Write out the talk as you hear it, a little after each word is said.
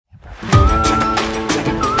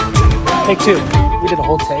Take two. We did a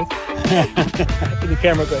whole take. In the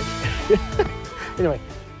camera good. Anyway,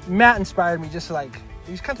 Matt inspired me just to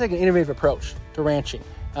he's kind of taking an innovative approach to ranching.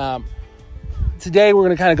 Today we're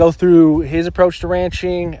going to kind of go through his approach to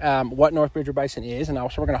ranching, what North Bridger Bison is, and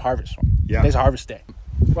also we're going to harvest one. Yeah. Today's harvest day.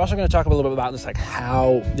 We're also going to talk a little bit about this,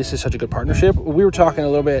 how this is such a good partnership. We were talking a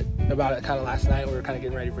little bit about it kind of last night. We were kind of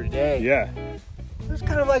getting ready for today. Yeah. There's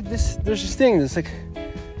kind of this, there's this thing that's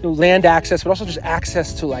land access, but also just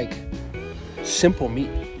access to simple meat.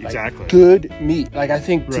 Exactly. Good meat. I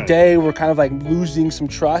think today we're kind of losing some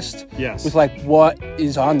trust with what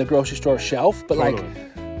is on the grocery store shelf. But totally.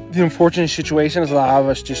 The unfortunate situation is a lot of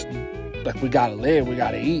us just we gotta live, we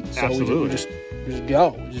gotta eat. So we just go,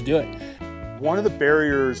 we just do it. One of the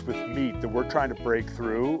barriers with meat that we're trying to break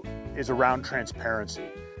through is around transparency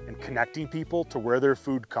and connecting people to where their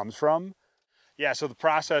food comes from. Yeah, so the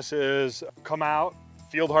process is come out,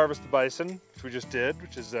 field harvest the bison, which we just did,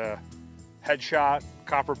 which is a headshot,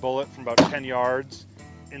 copper bullet from about 10 yards,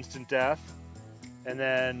 instant death, and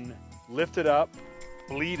then lift it up,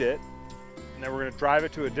 bleed it, and then we're gonna drive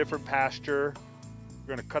it to a different pasture.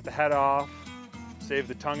 We're gonna cut the head off, save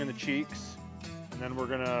the tongue and the cheeks, and then we're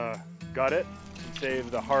gonna gut it and save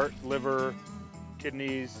the heart, liver,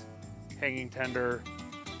 kidneys, hanging tender,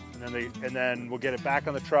 and then we'll get it back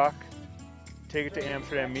on the truck, take it to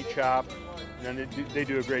Amsterdam Meat Shop, and then they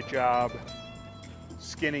do a great job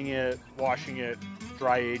skinning it, washing it,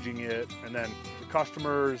 dry aging it, and then the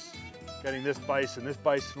customers getting this bison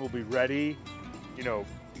will be ready,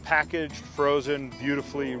 packaged, frozen,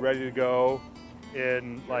 beautifully ready to go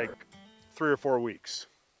in 3 or 4 weeks.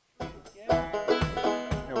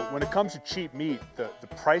 When it comes to cheap meat, the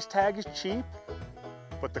price tag is cheap,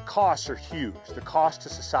 but the costs are huge. The cost to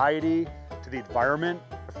society, to the environment,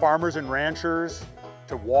 to farmers and ranchers,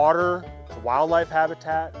 to water, to wildlife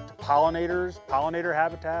habitat, to pollinators, pollinator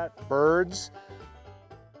habitat, birds.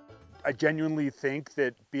 I genuinely think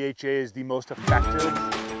that BHA is the most effective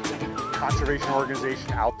conservation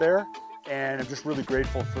organization out there, and I'm just really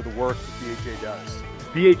grateful for the work that BHA does.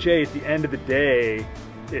 BHA at the end of the day,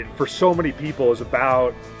 for so many people, is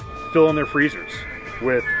about filling their freezers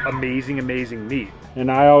with amazing, amazing meat.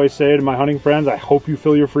 And I always say to my hunting friends, I hope you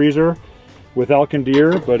fill your freezer with elk and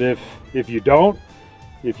deer, but if you don't,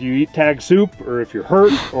 if you eat tag soup, or if you're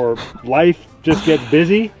hurt, or life just gets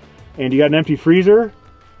busy, and you got an empty freezer,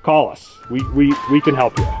 call us. We can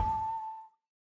help you.